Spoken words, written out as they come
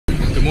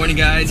morning,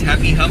 guys.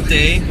 Happy hump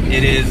day.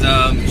 It is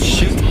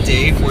shoot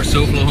day for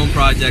SoFlo home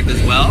project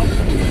as well.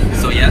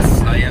 So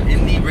yes, I am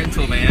in the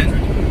rental van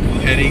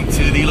heading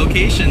to the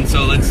location.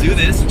 So let's do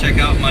this. Check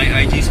out my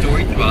IG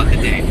story throughout the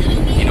day.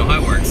 You know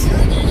how it works.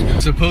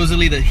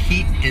 Supposedly the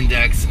heat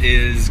index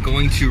is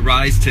going to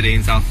rise today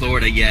in South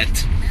Florida,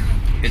 yet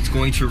it's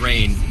going to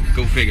rain.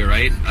 Go figure,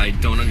 right? I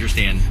don't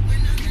understand.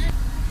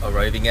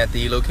 Arriving at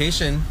the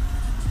location.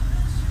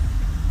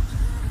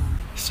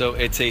 So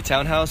it's a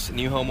townhouse,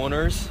 new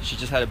homeowners. She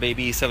just had a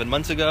baby 7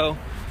 months ago.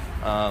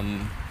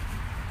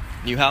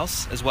 New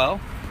house as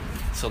well.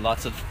 So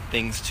lots of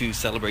things to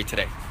celebrate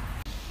today.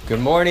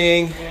 Good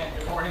morning. Yeah,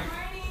 good morning.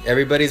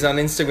 Everybody's on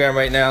Instagram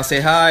right now. Say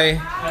hi.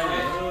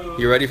 Hi.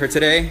 You ready for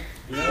today?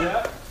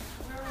 Yeah.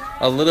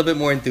 A little bit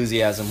more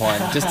enthusiasm, Juan.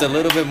 Just a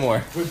little bit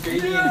more. With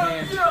baby in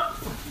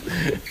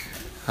hand.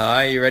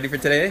 Hi, you ready for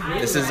today?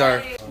 This is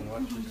our...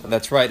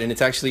 That's right, and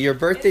it's actually your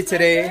birthday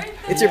today.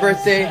 It's your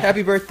birthday.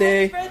 Happy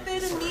birthday. Happy birthday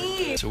to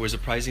me. So we're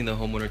surprising the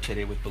homeowner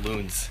today with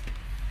balloons.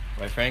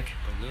 Right, Frank?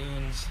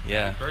 Balloons.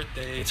 Yeah. Happy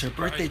birthday. It's her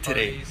birthday surprise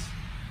today. parties.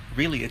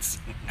 Really, it's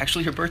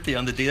actually her birthday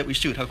on the day that we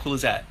shoot. How cool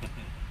is that?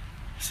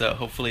 So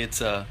hopefully it's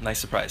a nice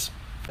surprise.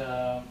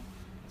 So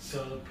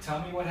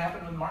tell me what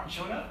happened when Martin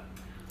showed up.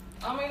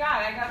 Oh my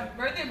god, I got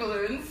birthday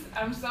balloons.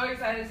 I'm so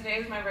excited. Today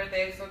is my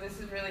birthday, so this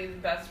is really the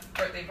best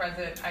birthday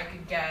present I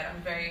could get.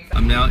 I'm very excited.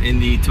 I'm now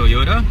in the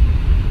Toyota,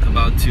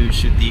 about to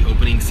shoot the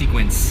opening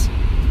sequence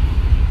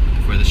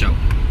for the show.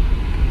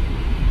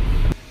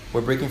 We're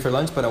breaking for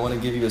lunch, but I want to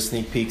give you a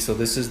sneak peek. So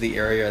this is the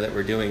area that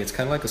we're doing. It's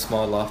kind of like a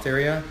small loft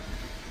area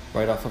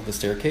right off of the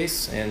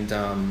staircase, and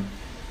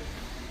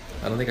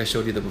I don't think I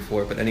showed you that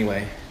before, but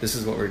anyway, this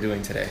is what we're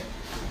doing today.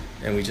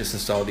 And we just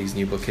installed these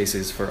new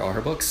bookcases for all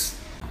her books.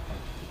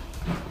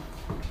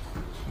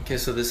 Okay,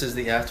 so this is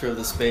the after of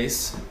the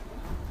space.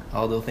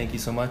 Aldo, thank you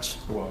so much.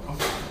 You're welcome.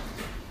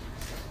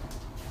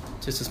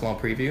 Just a small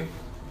preview.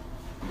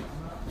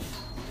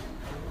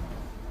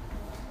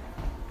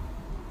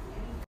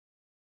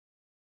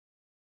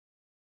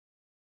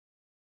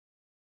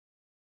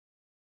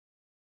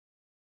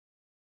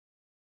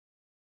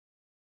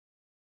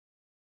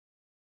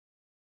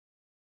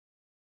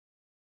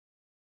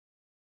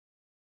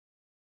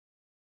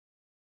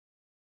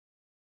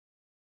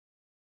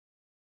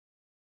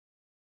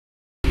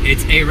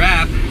 It's a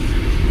wrap.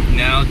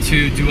 Now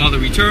to do all the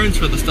returns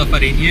for the stuff I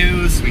didn't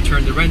use,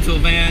 return the rental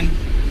van,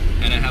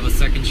 and I have a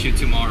second shoot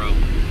tomorrow.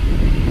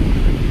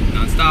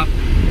 Non-stop.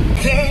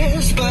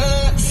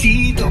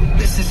 Despacito,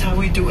 this is how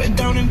we do it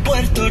down in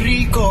Puerto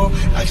Rico.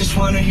 I just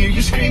wanna hear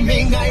you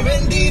screaming, ay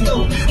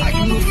bendito. I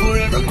can move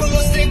forever cuando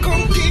esté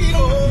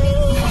contigo.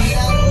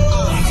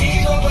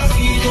 Pasito,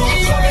 pasito,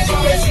 suave,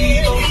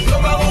 suavecito,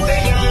 nos vamos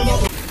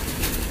pegando.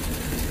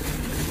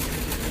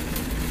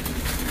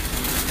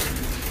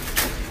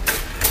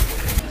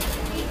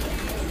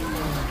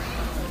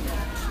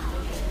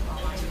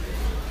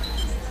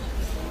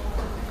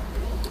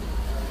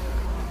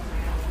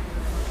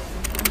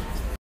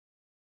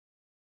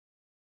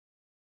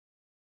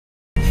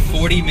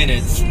 40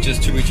 minutes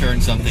just to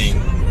return something.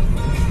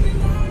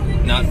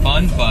 Not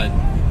fun, but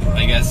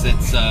I guess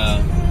it's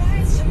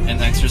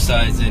an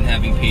exercise in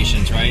having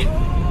patience, right?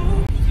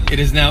 It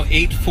is now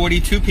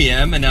 8:42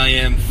 p.m. and I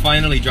am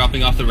finally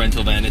dropping off the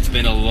rental van. It's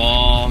been a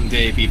long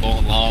day, people,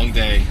 a long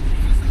day.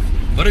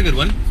 But a good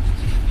one.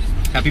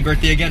 Happy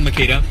birthday again,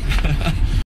 Makeda.